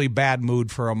a really bad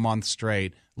mood for a month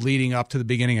straight leading up to the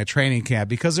beginning of training camp,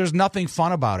 because there's nothing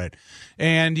fun about it.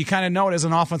 And you kind of know it as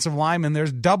an offensive lineman,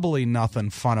 there's doubly nothing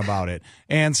fun about it.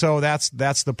 And so that's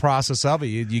the process of it.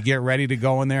 You get ready to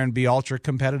go in there and be ultra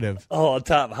competitive. Oh,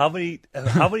 Tom, how many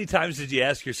times did you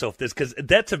ask yourself this? Because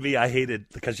that, to me, I hated,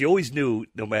 because you always knew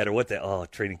no matter what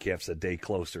training camp's a day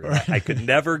closer. Right. I could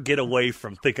never get away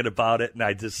from thinking about it, and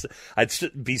I'd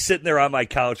be sitting there on my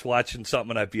couch watching something,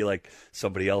 and I'd be like,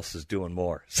 somebody else is doing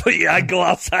more. So yeah, I'd go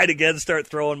outside again, start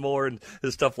throwing more and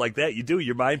stuff like that. You do.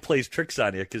 Your mind plays tricks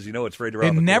on you because it's right around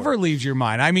the corner. It never leaves your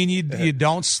mind. I mean, you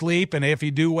don't sleep, and if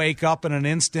you do wake up in an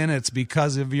instant, it's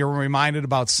because you're reminded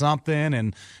about something,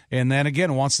 and then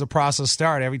again, once the process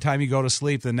starts, every time you go to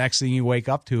sleep, the next thing you wake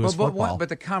up to is football. But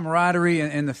the camaraderie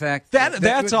and the fact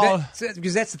that's all,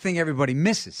 because that's the thing everybody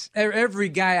misses. Every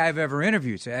guy I've ever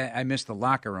interviewed say, I miss the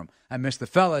locker room, I miss the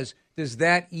fellas. Does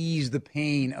that ease the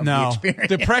pain of the experience?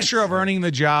 The pressure of earning the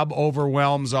job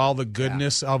overwhelms all the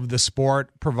goodness of the sport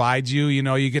provides you.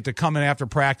 You get to come in after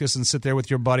practice and sit there with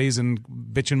your buddies and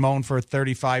bitch and moan for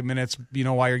 35 minutes,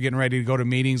 while you're getting ready to go to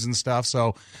meetings and stuff.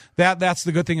 So that's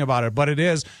the good thing about it. But it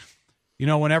is,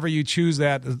 whenever you choose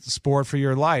that sport for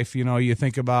your life, you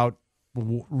think about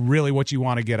really what you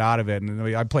want to get out of it.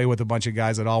 And I play with a bunch of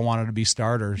guys that all wanted to be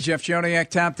starters. Jeff Joniak,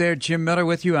 Top there, Jim Miller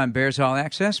with you on Bears All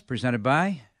Access, presented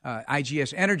by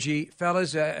IGS Energy.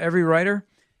 Fellas, every writer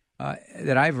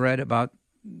that I've read about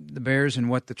the Bears and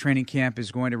what the training camp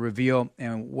is going to reveal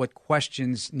and what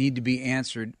questions need to be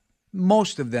answered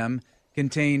most of them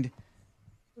contained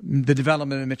the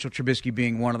development of Mitchell Trubisky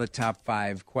being one of the top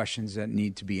 5 questions that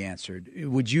need to be answered.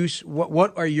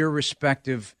 What are your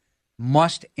respective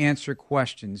must-answer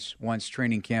questions once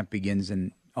training camp begins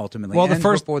and ultimately ends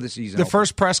before the season opens?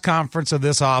 First press conference of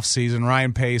this offseason,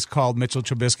 Ryan Pace called Mitchell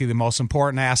Trubisky the most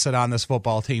important asset on this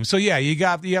football team. So, yeah, you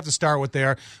have to start with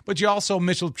there. But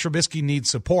Mitchell Trubisky needs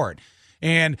support.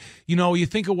 And, you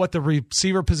think of what the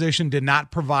receiver position did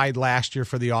not provide last year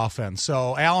for the offense.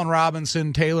 So Allen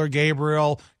Robinson, Taylor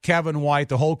Gabriel, Kevin White,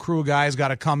 the whole crew of guys got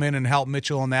to come in and help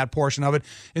Mitchell in that portion of it.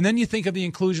 And then you think of the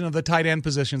inclusion of the tight end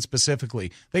position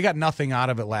specifically. They got nothing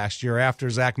out of it last year after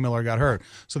Zach Miller got hurt.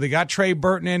 So they got Trey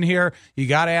Burton in here. You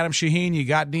got Adam Shaheen. You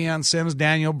got Deion Sims,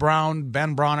 Daniel Brown,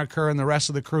 Ben Broniker, and the rest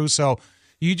of the crew. So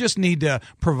you just need to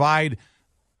provide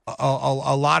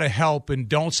a lot of help and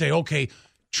don't say, okay,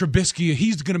 Trubisky,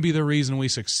 he's going to be the reason we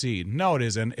succeed. No, it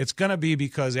isn't. It's going to be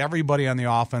because everybody on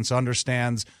the offense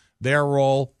understands their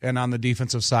role, and on the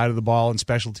defensive side of the ball and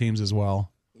special teams as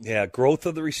well. Yeah, growth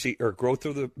of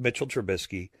the Mitchell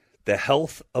Trubisky, the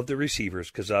health of the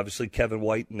receivers, because obviously Kevin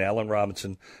White and Allen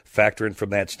Robinson factor in from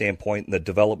that standpoint, and the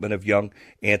development of young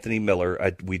Anthony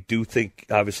Miller. We do think,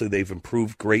 obviously, they've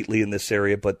improved greatly in this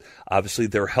area, but obviously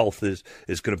their health is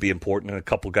going to be important, and a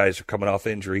couple guys are coming off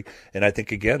injury. And I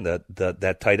think, again,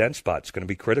 that tight end spot is going to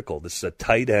be critical. This is a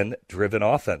tight end-driven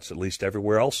offense, at least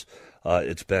everywhere else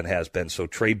has been. So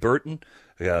Trey Burton,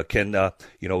 can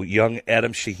young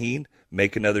Adam Shaheen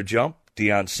make another jump?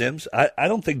 Deion Sims. I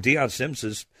don't think Deion Sims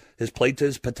has played to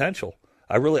his potential.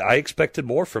 I expected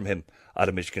more from him out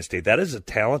of Michigan State. That is a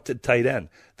talented tight end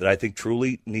that I think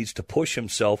truly needs to push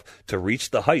himself to reach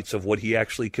the heights of what he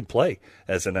actually can play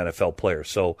as an NFL player.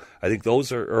 So I think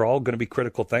those are all going to be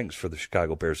critical things for the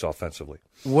Chicago Bears offensively.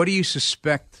 What do you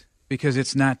suspect? Because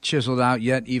it's not chiseled out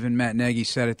yet. Even Matt Nagy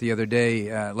said it the other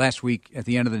day, last week at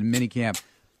the end of the minicamp,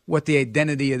 what the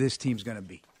identity of this team's going to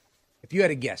be. If you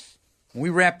had a guess, when we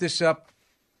wrap this up,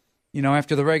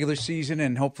 after the regular season,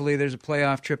 and hopefully there's a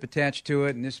playoff trip attached to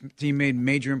it, and this team made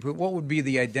major improvement, what would be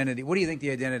the identity? What do you think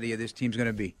the identity of this team's going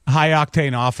to be?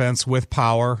 High-octane offense with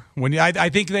power. I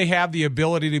think they have the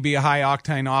ability to be a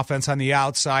high-octane offense on the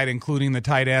outside, including the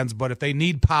tight ends, but if they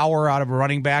need power out of a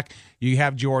running back, you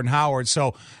have Jordan Howard.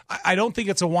 So I don't think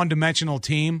it's a one-dimensional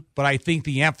team, but I think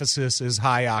the emphasis is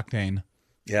high-octane.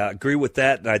 Yeah, I agree with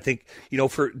that, and I think,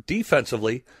 for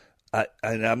defensively,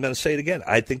 and I'm going to say it again,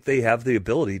 I think they have the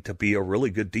ability to be a really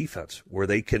good defense where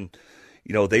they can,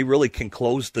 they really can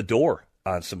close the door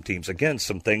on some teams. Again,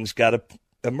 some things got to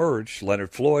emerge.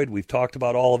 Leonard Floyd, we've talked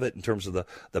about all of it in terms of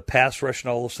the pass rush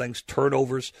and all those things.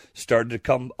 Turnovers started to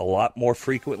come a lot more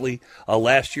frequently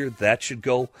last year. That should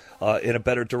go in a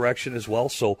better direction as well.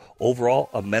 So overall,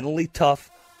 a mentally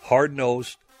tough,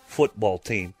 hard-nosed football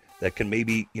team that can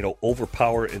maybe,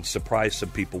 overpower and surprise some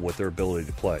people with their ability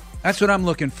to play. That's what I'm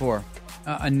looking for.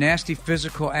 A nasty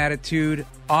physical attitude,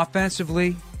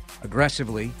 offensively,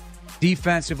 aggressively,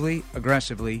 defensively,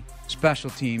 aggressively, special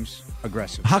teams,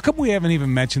 aggressive. How come we haven't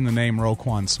even mentioned the name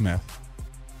Roquan Smith?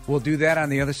 We'll do that on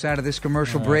the other side of this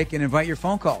commercial break and invite your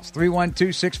phone calls.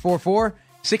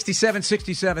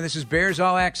 312-644-6767. This is Bears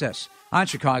All Access on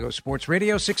Chicago Sports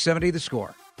Radio 670 The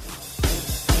Score.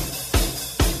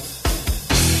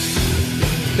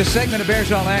 This segment of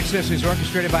Bears All Access is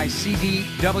orchestrated by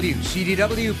CDW.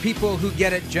 CDW, people who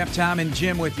get it. Jeff, Tom, and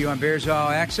Jim with you on Bears All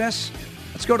Access.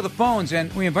 Let's go to the phones,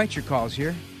 and we invite your calls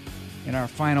here in our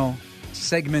final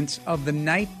segment of the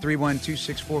night.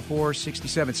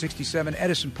 312-644-6767.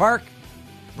 Edison Park.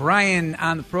 Brian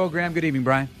on the program. Good evening,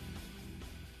 Brian.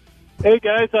 Hey,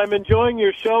 guys. I'm enjoying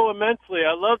your show immensely.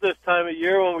 I love this time of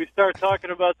year when we start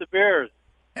talking about the Bears.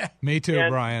 Me too,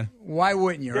 Brian. Why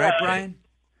wouldn't you, right, Brian?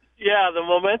 Yeah, the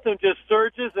momentum just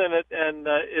surges, and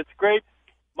it's great.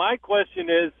 My question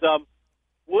is,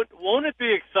 won't it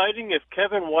be exciting if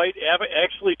Kevin White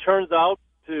actually turns out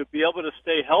to be able to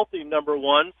stay healthy, number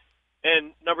one,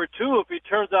 and number two, if he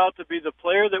turns out to be the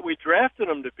player that we drafted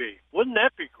him to be? Wouldn't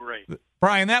that be great?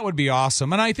 Brian, that would be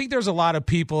awesome. And I think there's a lot of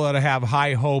people that have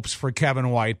high hopes for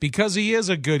Kevin White because he is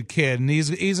a good kid, and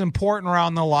he's important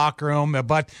around the locker room,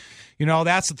 but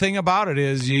that's the thing about it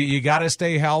is you got to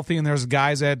stay healthy, and there's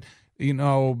guys that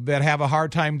that have a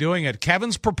hard time doing it.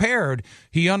 Kevin's prepared.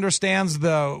 He understands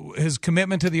his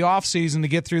commitment to the offseason to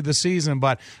get through the season,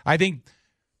 but I think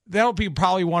that'll be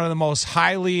probably one of the most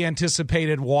highly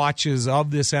anticipated watches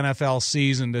of this NFL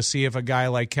season to see if a guy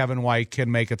like Kevin White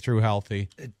can make it through healthy.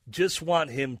 Just want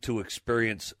him to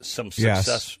experience some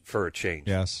success for a change.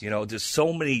 Yes. Just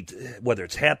so many, whether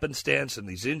it's happenstance and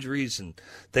these injuries and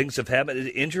things have happened.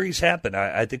 Injuries happen.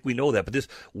 I think we know that. But just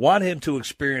want him to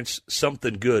experience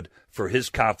something good for his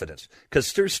confidence.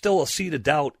 Because there's still a seed of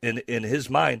doubt in his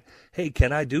mind. Hey,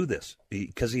 can I do this?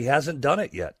 Because he hasn't done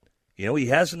it yet. He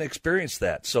hasn't experienced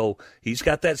that. So he's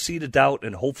got that seed of doubt,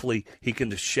 and hopefully he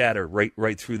can just shatter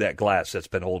right through that glass that's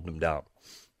been holding him down.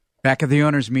 Back at the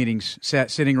owners' meetings,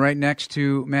 sitting right next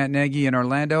to Matt Nagy in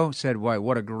Orlando, said, "Why,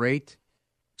 what a great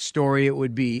story it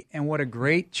would be, and what a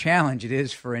great challenge it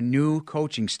is for a new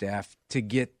coaching staff to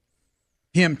get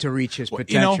him to reach his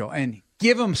potential and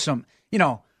give him some,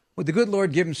 would the good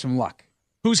Lord give him some luck."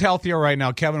 Who's healthier right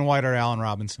now, Kevin White or Allen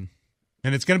Robinson?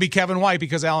 And it's going to be Kevin White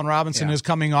because Allen Robinson is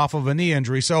coming off of a knee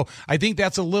injury. So I think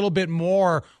that's a little bit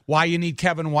more why you need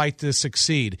Kevin White to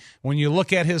succeed. When you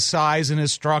look at his size and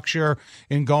his structure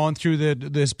and going through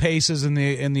this paces in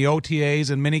the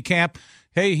OTAs and minicamp,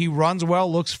 hey, he runs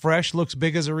well, looks fresh, looks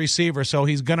big as a receiver. So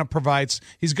he's going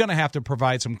to have to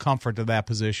provide some comfort to that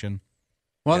position.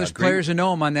 Well, there's players who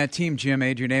know him on that team, Jim.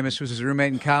 Adrian Amos was his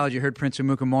roommate in college. You heard Prince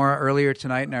Amukamara earlier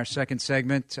tonight in our second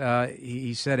segment.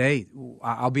 He said, hey,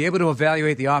 I'll be able to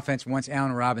evaluate the offense once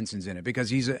Allen Robinson's in it because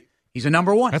he's a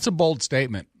number one. That's a bold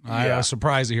statement. I was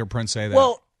surprised to hear Prince say that.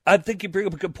 Well, I think you bring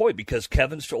up a good point because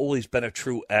Kevin's always been a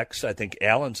true X. I think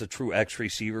Allen's a true X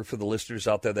receiver for the listeners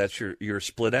out there. That's your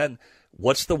split end.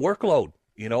 What's the workload?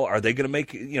 Are they going to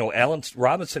make, Allen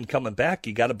Robinson coming back?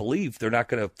 You got to believe they're not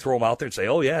going to throw him out there and say,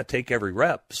 oh, yeah, take every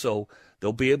rep. So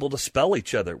they'll be able to spell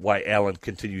each other while Allen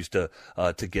continues to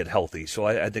get healthy. So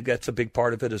I think that's a big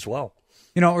part of it as well.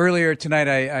 Earlier tonight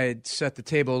I set the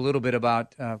table a little bit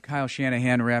about Kyle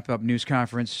Shanahan wrap-up news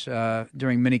conference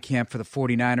during minicamp for the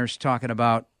 49ers talking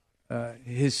about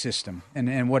his system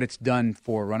and what it's done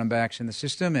for running backs in the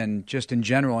system and just in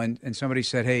general. And somebody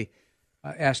said, hey,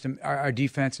 asked him, our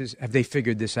defenses, have they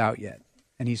figured this out yet?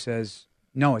 And he says,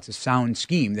 no, it's a sound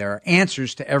scheme. There are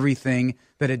answers to everything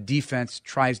that a defense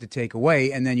tries to take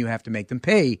away, and then you have to make them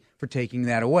pay for taking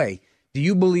that away. Do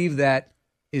you believe that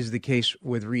is the case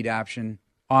with read option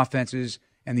offenses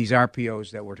and these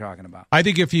RPOs that we're talking about? I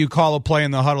think if you call a play in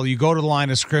the huddle, you go to the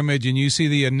line of scrimmage and you see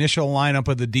the initial lineup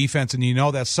of the defense and you know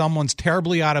that someone's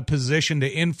terribly out of position to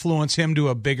influence him to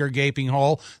a bigger gaping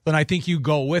hole, then I think you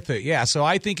go with it. Yeah, so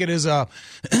I think it is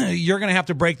you're going to have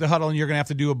to break the huddle and you're going to have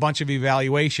to do a bunch of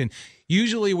evaluation.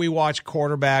 Usually we watch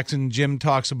quarterbacks and Jim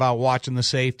talks about watching the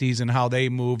safeties and how they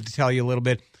move to tell you a little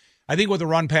bit. I think with the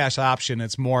run-pass option,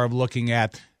 it's more of looking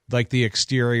at like the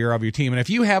exterior of your team. And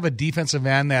if you have a defensive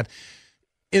end that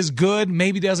is good,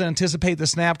 maybe doesn't anticipate the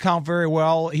snap count very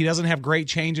well, he doesn't have great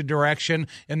change of direction,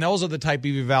 and those are the type of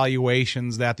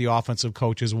evaluations that the offensive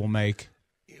coaches will make.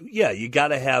 Yeah, you got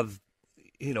to have,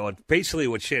 basically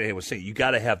what Shanahan was saying, you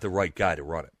got to have the right guy to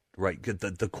run it, right?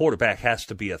 The quarterback has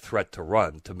to be a threat to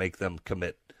run to make them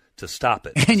commit to stop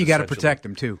it. And you got to protect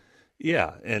them too.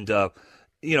 Yeah, and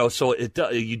so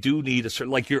you do need a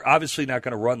certain, like you're obviously not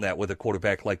going to run that with a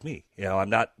quarterback like me. I'm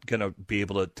not going to be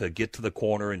able to get to the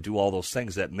corner and do all those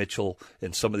things that Mitchell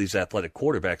and some of these athletic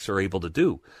quarterbacks are able to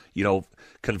do.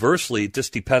 Conversely, it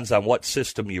just depends on what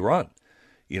system you run.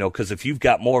 Because if you've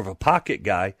got more of a pocket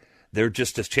guy, they're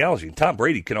just as challenging. Tom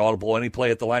Brady can audible any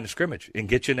play at the line of scrimmage and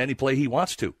get you in any play he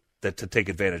wants to take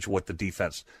advantage of what the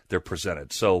defense they're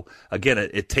presented. So, again,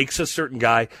 it takes a certain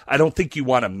guy. I don't think you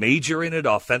want to major in it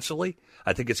offensively.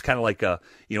 I think it's kind of like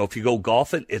if you go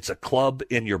golfing, it's a club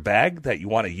in your bag that you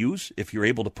want to use if you're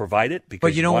able to provide it. Because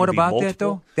but you know what about that,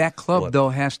 though? That club, though,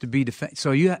 has to be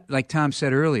so like Tom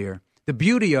said earlier, the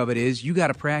beauty of it is you got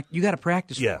to practice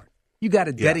for it. You got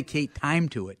to dedicate time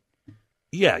to it.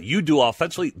 Yeah, you do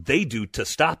offensively, they do to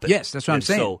stop it. Yes, that's what I'm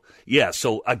saying.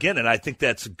 So again, and I think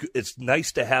it's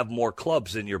nice to have more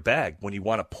clubs in your bag when you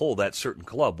want to pull that certain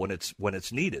club when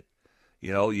it's needed.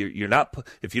 You're not,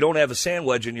 if you don't have a sand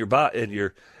wedge in your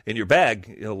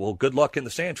bag, well, good luck in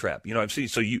the sand trap. You know what I'm saying?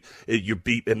 So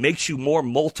it makes you more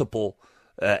multiple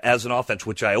as an offense,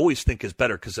 which I always think is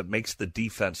better because it makes the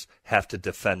defense have to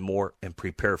defend more and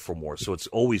prepare for more. So it's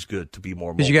always good to be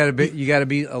more multiple. Because you got to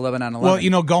be 11 on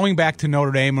 11. Well, going back to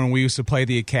Notre Dame when we used to play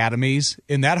the academies,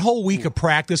 in that whole week of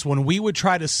practice when we would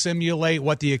try to simulate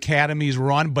what the academies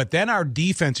run, but then our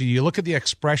defense, you look at the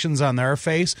expressions on their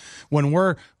face when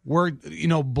we're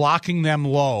blocking them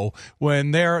low, when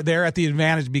they're at the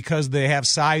advantage because they have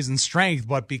size and strength,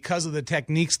 but because of the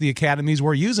techniques the academies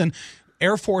were using,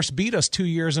 Air Force beat us 2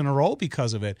 years in a row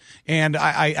because of it. And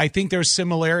I think there's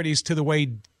similarities to the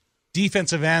way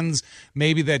defensive ends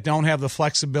maybe that don't have the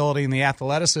flexibility and the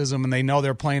athleticism, and they know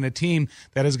they're playing a team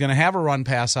that is going to have a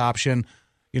run-pass option,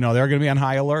 they're going to be on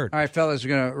high alert. All right, fellas, we're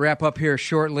going to wrap up here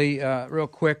shortly. Real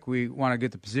quick, we want to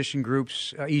get the position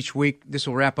groups each week. This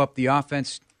will wrap up the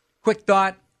offense. Quick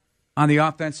thought on the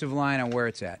offensive line and where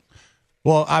it's at.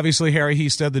 Well, obviously, Harry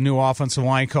Hested, the new offensive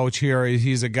line coach here,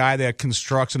 he's a guy that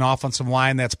constructs an offensive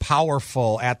line that's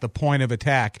powerful at the point of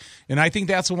attack. And I think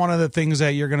that's one of the things that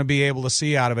you're going to be able to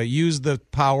see out of it. Use the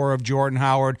power of Jordan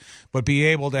Howard, but be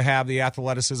able to have the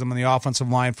athleticism in the offensive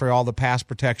line for all the pass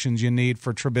protections you need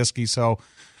for Trubisky. So,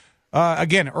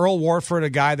 again, Earl Warford, a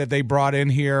guy that they brought in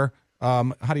here.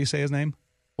 How do you say his name?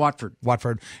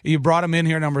 Watford. You brought him in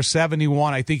here, number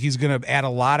 71. I think he's going to add a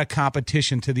lot of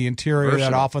competition to the interior of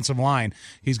that offensive line.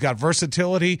 He's got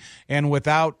versatility, and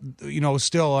without,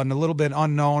 still a little bit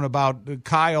unknown about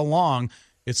Kyle Long,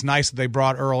 it's nice that they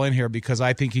brought Earl in here because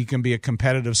I think he can be a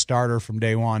competitive starter from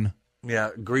day one. Yeah,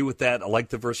 agree with that. I like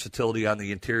the versatility on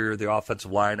the interior of the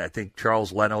offensive line. I think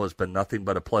Charles Leno has been nothing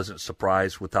but a pleasant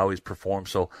surprise with how he's performed.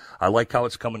 So I like how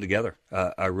it's coming together.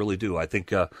 I really do. I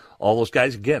think all those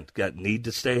guys, again, need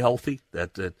to stay healthy.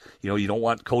 That you don't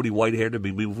want Cody Whitehair to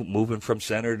be moving from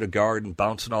center to guard and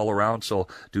bouncing all around. So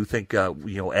do think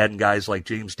adding guys like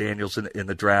James Daniels in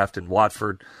the draft and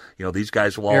Watford, these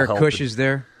guys will all Eric help. Cush is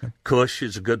there. Cush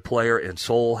is a good player, and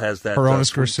Soul has that.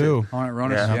 Hronis Gursu.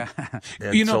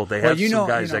 And so they have some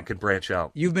guys that can branch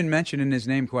out. You've been mentioning his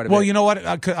name quite a bit. Well, you know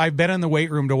what? I've been in the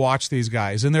weight room to watch these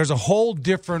guys, and there's a whole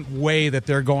different way that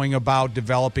they're going about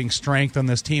developing strength on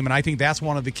this team, and I think that's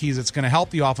one of the keys that's going to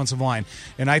help the offensive line.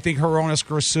 And I think Hronis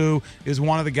Gursu is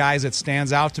one of the guys that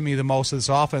stands out to me the most of this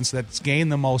offense that's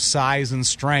gained the most size and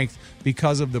strength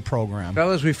because of the program.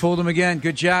 Fellas, we fooled him again.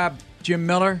 Good job. Jim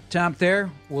Miller, Tom Thayer.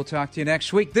 We'll talk to you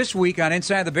next week. This week on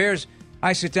Inside the Bears,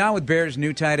 I sit down with Bears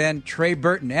new tight end Trey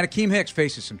Burton. And Akeem Hicks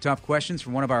faces some tough questions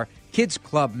from one of our Kids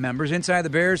Club members. Inside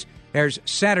the Bears airs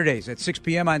Saturdays at 6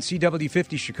 p.m. on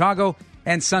CW50 Chicago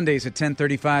and Sundays at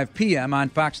 10:35 p.m. on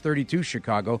Fox 32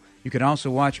 Chicago. You can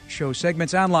also watch show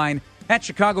segments online at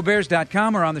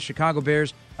chicagobears.com or on the Chicago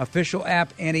Bears official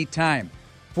app anytime.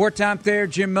 For Tom Thayer,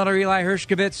 Jim Miller, Eli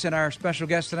Hershkovitz, and our special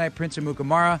guest tonight, Prince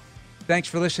Amukamara, thanks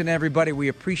for listening, everybody. We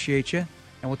appreciate you.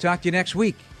 And we'll talk to you next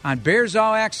week on Bears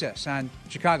All Access on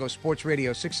Chicago Sports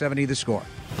Radio 670 The Score.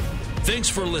 Thanks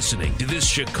for listening to this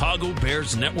Chicago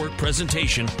Bears Network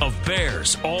presentation of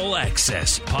Bears All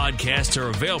Access. Podcasts are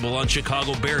available on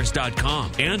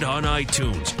chicagobears.com and on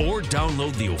iTunes, or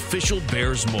download the official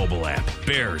Bears mobile app.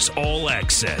 Bears All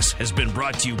Access has been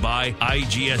brought to you by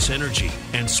IGS Energy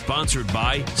and sponsored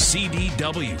by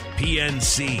CDW,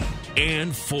 PNC,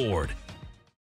 and Ford.